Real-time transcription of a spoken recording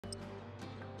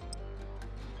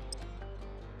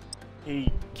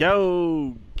Hey,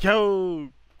 yo!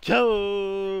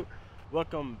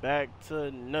 Welcome back to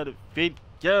another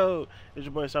video. It's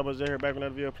your boy Savageboiiza here, back with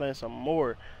another video playing some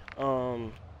more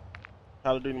Call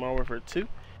of Duty Modern Warfare 2.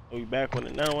 And we back with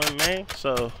another one, man.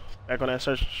 So back on that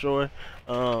search and destroy.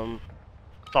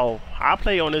 So I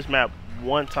played on this map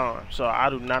one time, so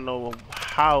I do not know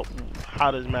how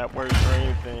this map works or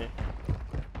anything.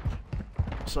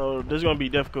 So this is gonna be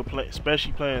difficult,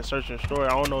 especially playing search and destroy. I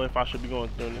don't know if I should be going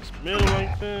through this middle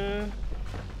like this.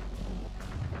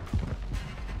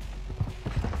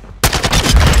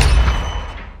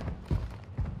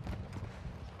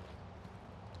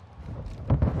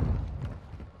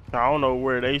 I don't know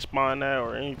where they spawn at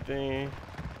or anything.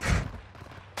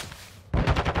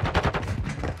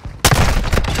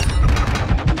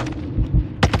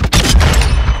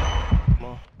 Come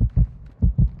on.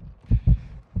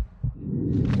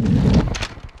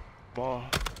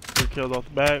 3 kills off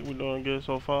the back. We're doing good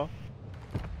so far.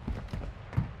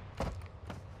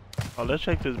 Oh, let's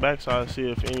check this backside and see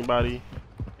if anybody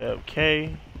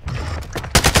FK.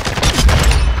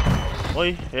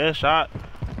 Boy, headshot.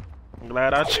 I'm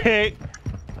glad I checked.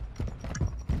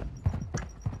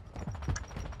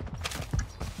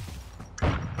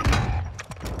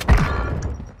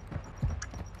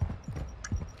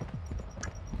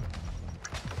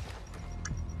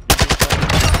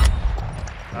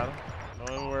 Got him.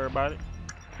 Don't even worry about it.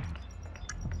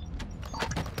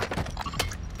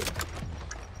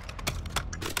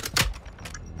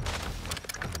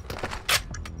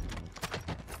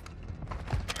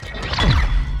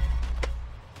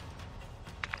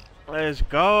 Let's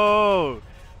go.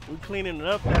 We cleaning it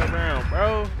up that round,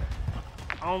 bro.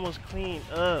 Almost cleaned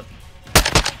up.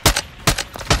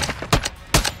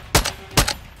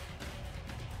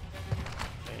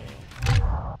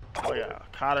 Man. Oh yeah,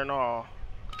 cotton all.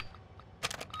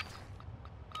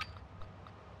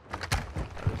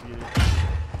 Let's get it.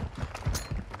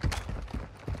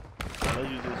 Let's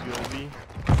use this UAV.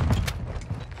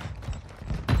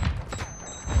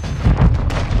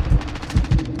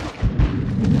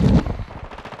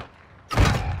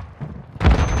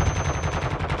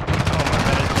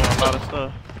 A lot of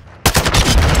stuff.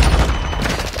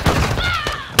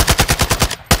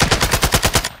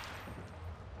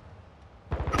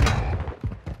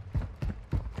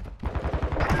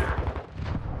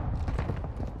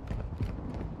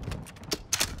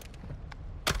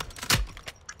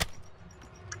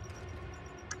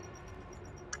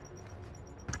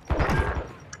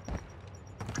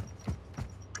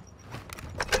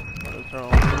 Let's turn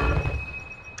on.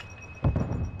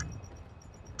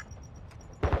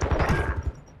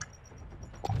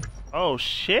 Oh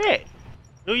shit!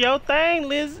 Do your thing,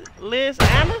 Liz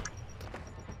Anna.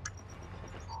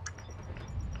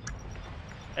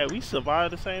 Hey, we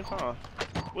survived at the same time.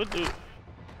 What do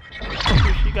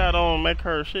she got on? Make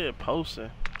her shit posting.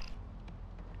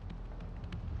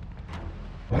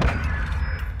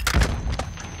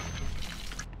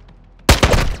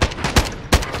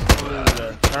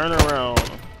 That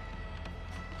turnaround.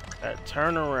 That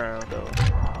turnaround though.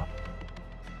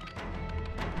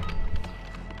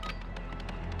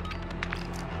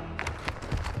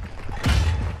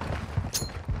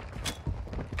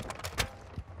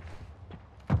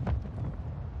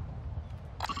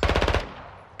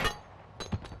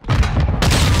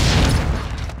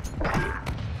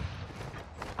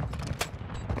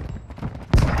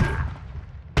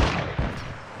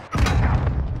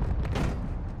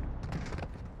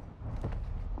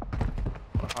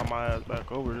 I'll my ass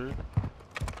back over there.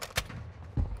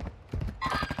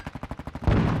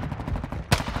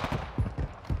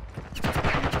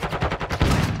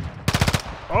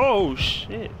 Oh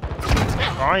shit!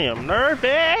 I am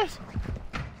nervous.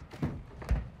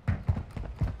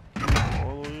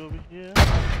 All the way over here.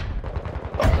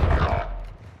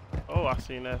 Oh, I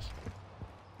seen this.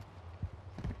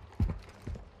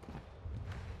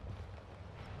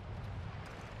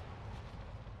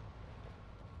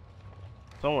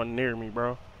 Someone near me,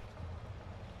 bro.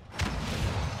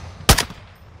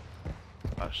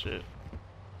 Oh shit.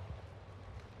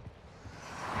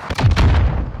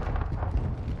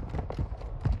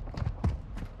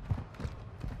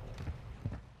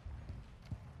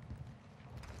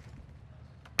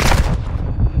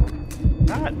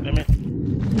 God damn it.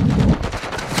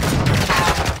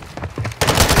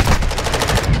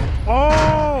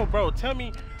 Oh, bro, tell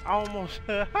me I almost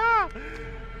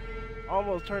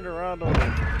almost turned around on it.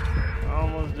 I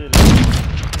almost did it.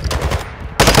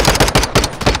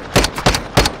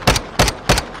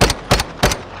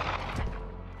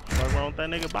 What's wrong with that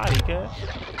nigga body, cat?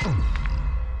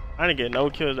 I didn't get no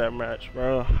kills that match,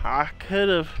 bro. I could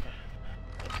have,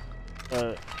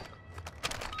 but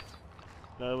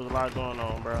There was a lot going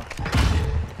on, bro.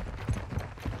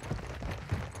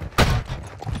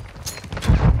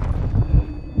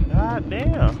 God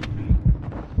damn.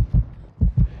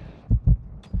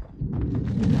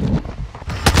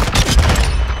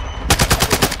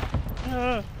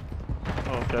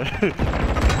 Okay.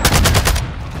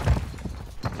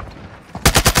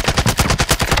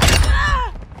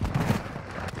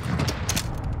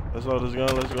 Let's load this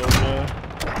gun, let's go again.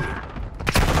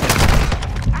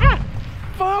 Ah!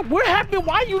 Fuck, what happened?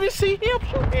 Why you didn't see him?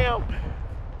 Shoot him!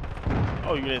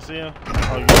 Oh, you didn't see him?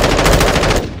 Oh, you didn't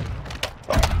see him.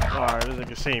 Alright, this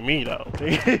nigga seen me though.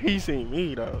 He seen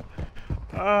me though.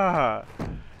 Ah.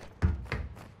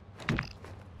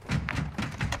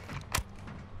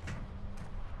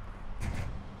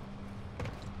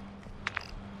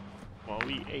 Well,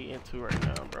 we 8-2 right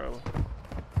now, bro.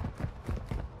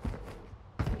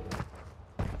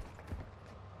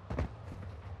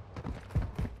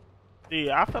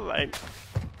 Yeah, I feel like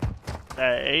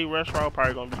that A restaurant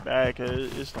probably gonna be bad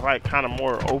because it's like kind of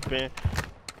more open,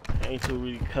 ain't too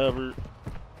really covered,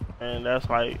 and that's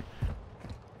like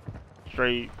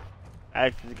straight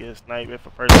action to get sniped if a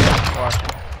person is watching.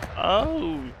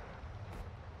 Oh.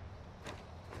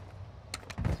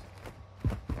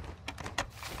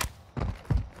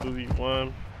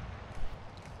 2v1.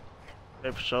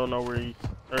 They for sure know where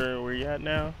he at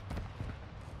now.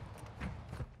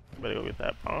 Better go get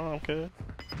that bomb, cuz.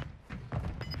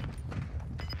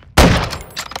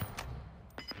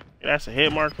 Yeah, that's a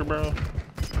hit marker, bro.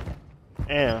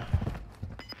 Damn.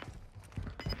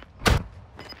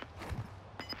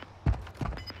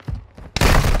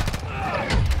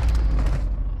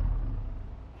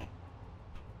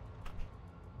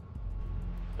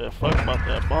 The fuck about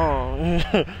that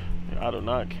bomb? I do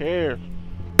not care.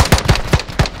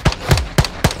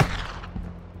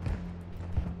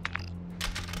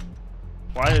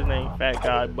 Why his name Fat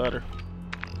Guy Butter?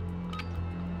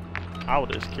 I was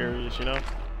just curious, you know.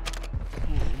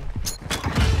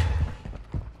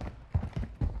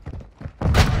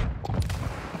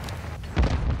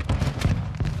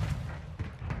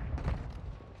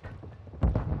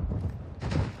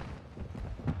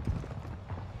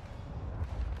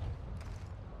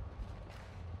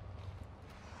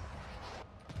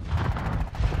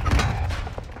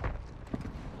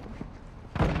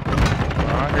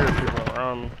 I hear people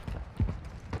around me.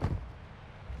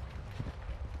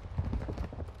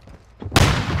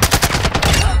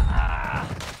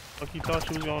 What you thought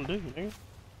you was gonna do, nigga?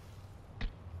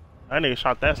 That nigga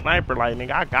shot that sniper like,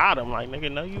 nigga, I got him. Like,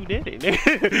 nigga, no, you did it, nigga.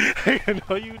 Nigga,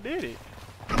 no, you did it.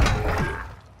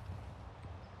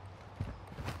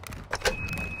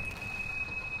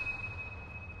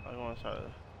 I want to try to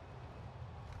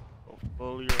go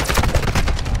fully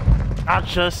around. I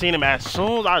just seen him as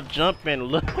soon as I jump and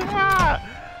look.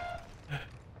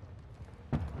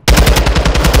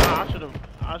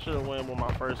 I should have went with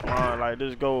my first line. Like,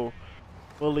 just go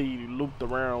fully looped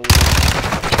around with it.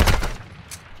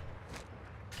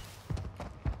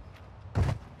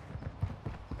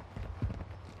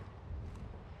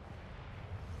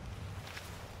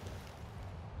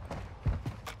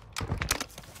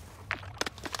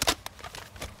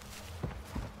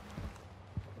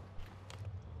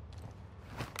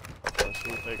 Let's see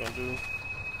what they gonna do.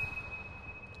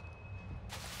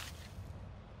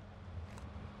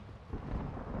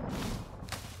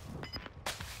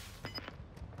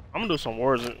 I'm gonna do some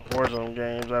Warzone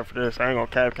games after this. I ain't gonna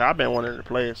cap, cause I've been wanting to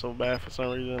play it so bad for some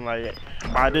reason. Like,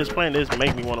 by this playing this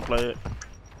make me want to play it.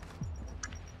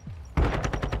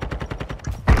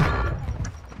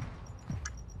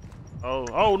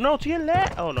 Oh no, to your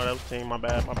left. Oh no, that was team. My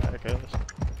bad, cuz.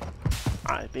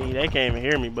 I think they can't even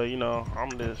hear me, but you know,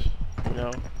 I'm just, you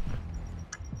know.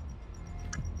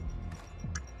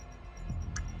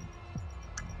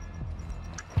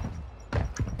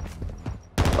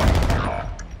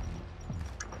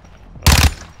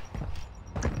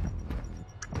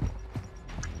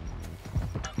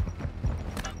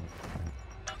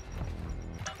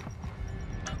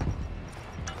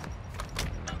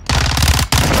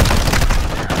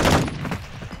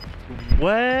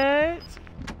 What?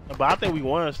 But I think we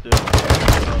won still.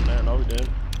 Oh man, no we didn't.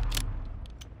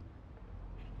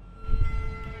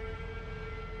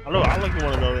 I look you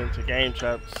want to go into game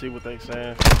chat to see what they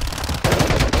saying.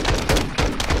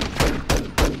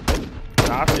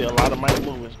 I see a lot of Mike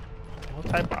Lewis. What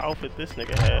type of outfit this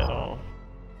nigga had on?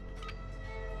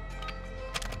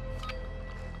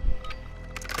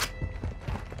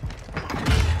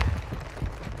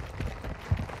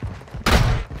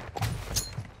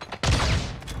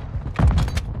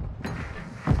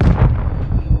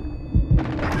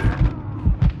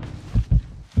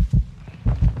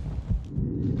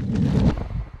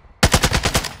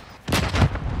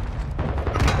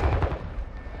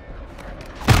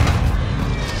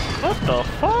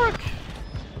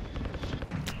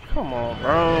 Come on,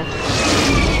 bro.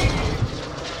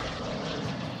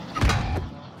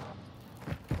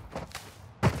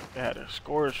 They had a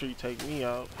score streak take me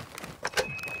out.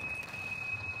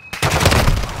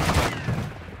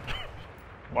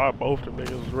 Why both the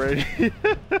niggas was ready?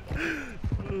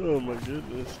 Oh my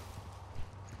goodness.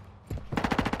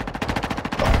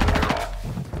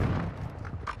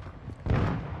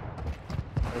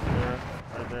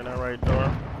 Right there in that right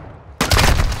door.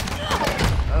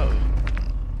 Oh.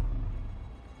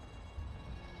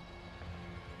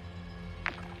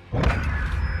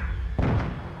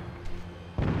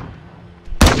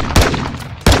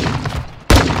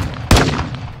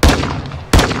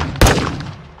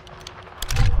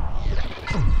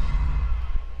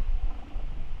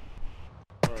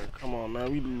 Alright, come on,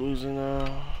 man. We losing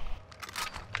now.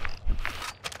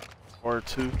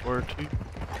 4-2, 4-2.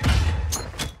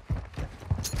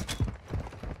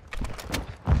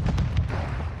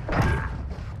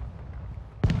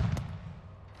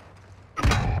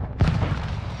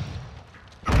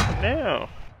 Damn.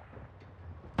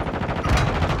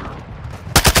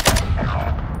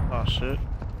 Oh shit.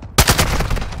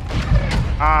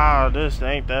 Ah, this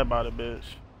ain't that about a bitch.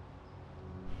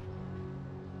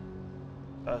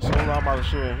 As soon as I'm about to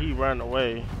shoot him, he ran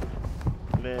away.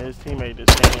 And then his teammate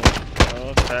just came.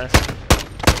 Okay.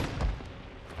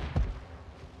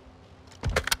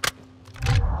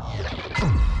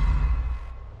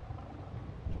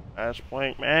 Match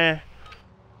point, man.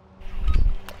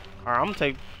 Alright, I'm gonna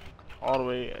take all the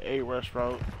way 8 rush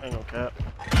route. Ain't no cap.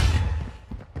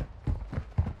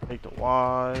 Take the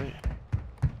Y.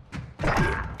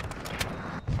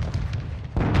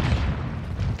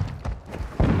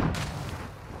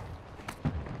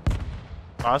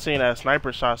 I seen that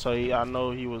sniper shot, so I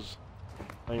know he was,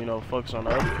 you know, focused on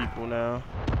the other people now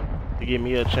to give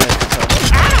me a chance to come up.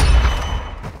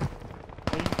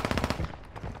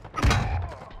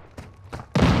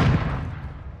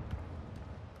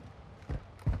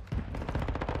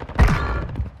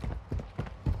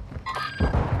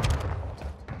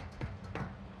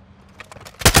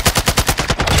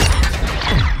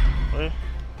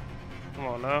 Come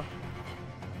on now.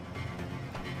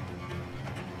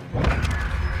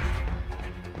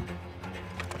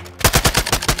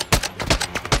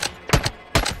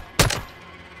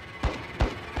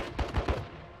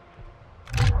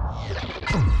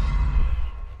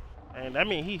 And that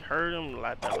mean he heard him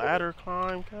like the ladder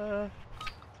climb, cuz.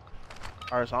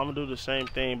 Alright, so I'm gonna do the same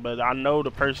thing, but I know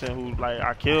the person who like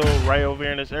I killed right over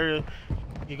here in this area,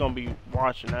 he gonna be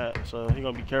watching that, so he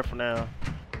gonna be careful now.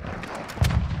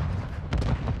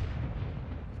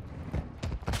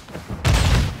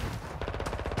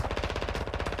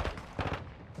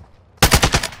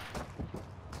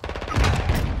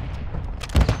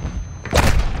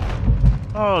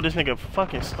 Oh, this nigga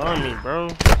fucking stunned me, bro.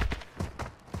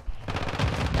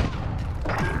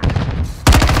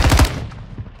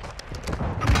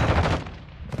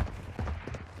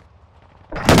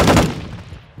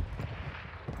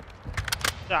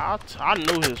 Yeah, I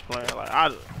knew his plan. Like I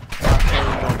told him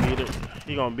he gonna beat it.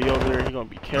 He gonna be over there. He gonna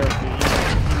be careful.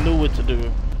 He knew what to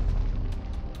do.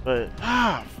 But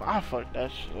I fucked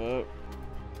that shit up.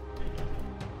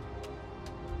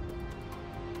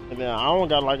 And then I don't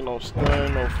got like no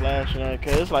stun, no flash, and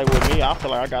cause it's like with me, I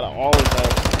feel like I gotta always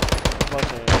have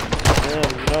fucking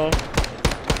them, you know.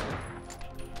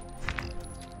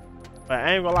 But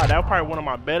I ain't gonna lie, that was probably one of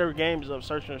my better games of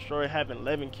search and destroy, having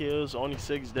 11 kills, only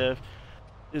 6 deaths.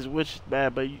 Is which is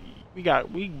bad, but we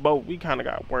kind of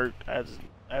got worked as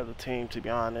a team, to be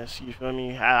honest. You feel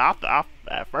me? At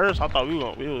first I thought we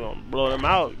were gonna blow them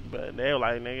out, but they were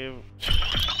like, nigga,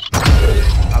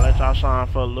 I let y'all shine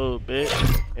for a little bit,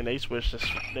 and they flipped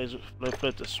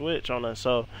the switch on us.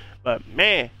 So, but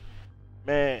man,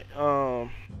 we're gonna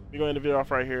end the video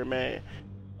off right here, man.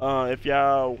 If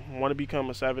y'all want to become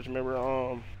a Savage member,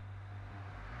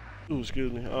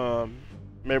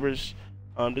 members,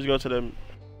 just go to the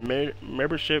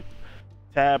membership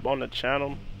tab on the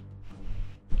channel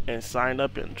and sign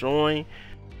up and join.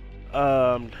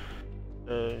 The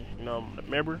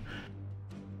member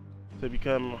to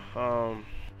become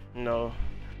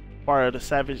part of the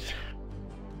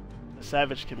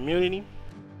Savage community,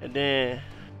 and then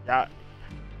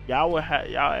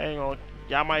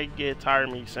y'all might get tired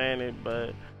of me saying it,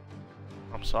 but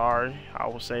I'm sorry, I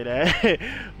will say that.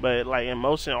 But like in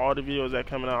most of all the videos that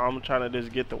coming out, I'm trying to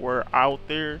just get the word out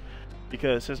there,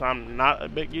 because since I'm not a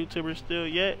big YouTuber still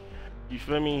yet, you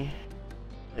feel me?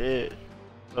 So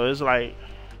it's like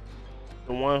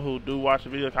the one who do watch the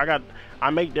video. I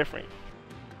make different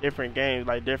games,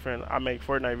 like I make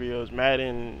Fortnite videos,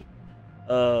 Madden,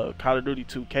 Call of Duty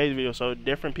 2K video. So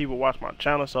different people watch my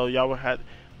channel, so y'all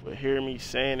would hear me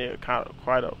saying it kind of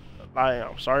quite a lot.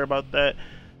 I'm sorry about that,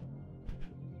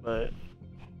 but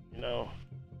you know,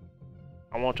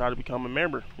 I want y'all to become a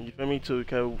member. You feel me too?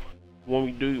 Because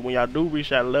when y'all do reach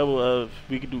that level of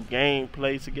we can do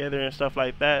gameplay together and stuff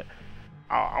like that,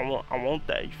 I want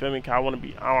that. You feel me? Cause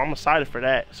I'm excited for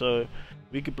that. So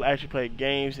we could actually play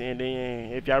games, and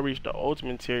then if y'all reach the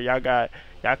ultimate tier, y'all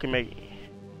can make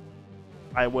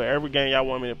like whatever game y'all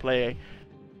want me to play.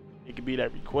 It could be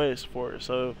that request for it.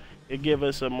 So it give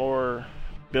us a more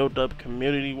built up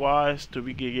community wise, to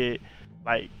we could get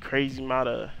like crazy amount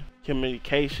of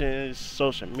communications,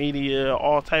 social media,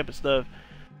 all type of stuff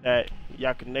that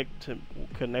y'all connect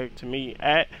to me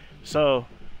at. So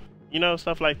you know,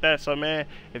 stuff like that. So man,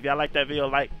 if y'all like that video,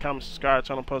 like, comment, subscribe,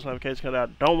 turn on post notifications, because I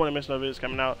don't want to miss no videos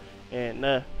coming out. And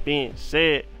that being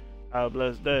said, have a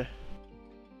blessed day.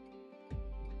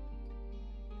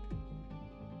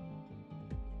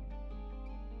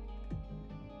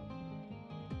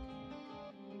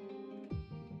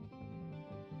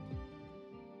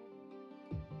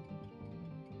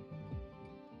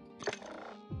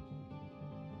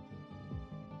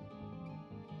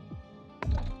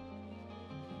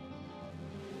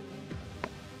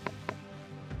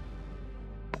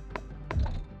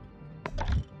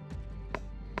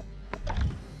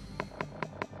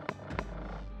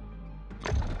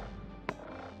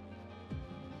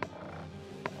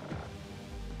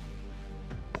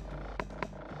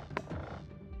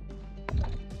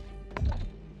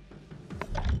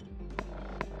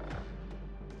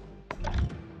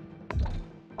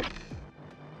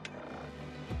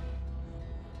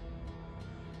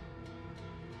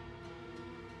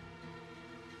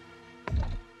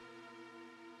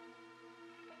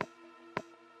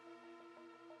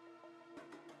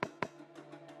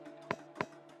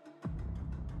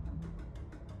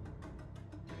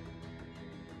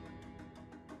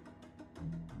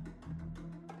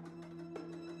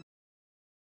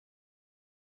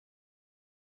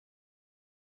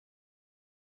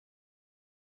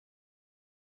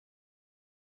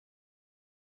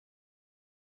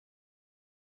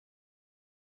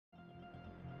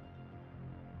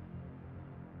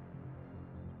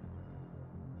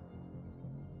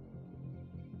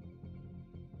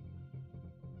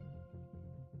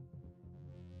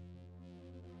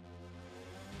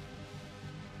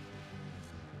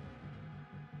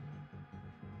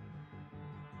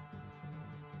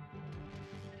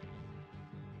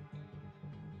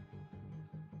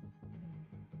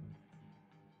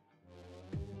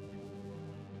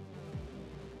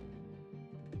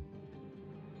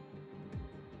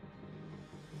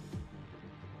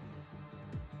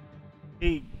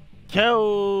 Hey,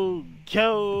 go.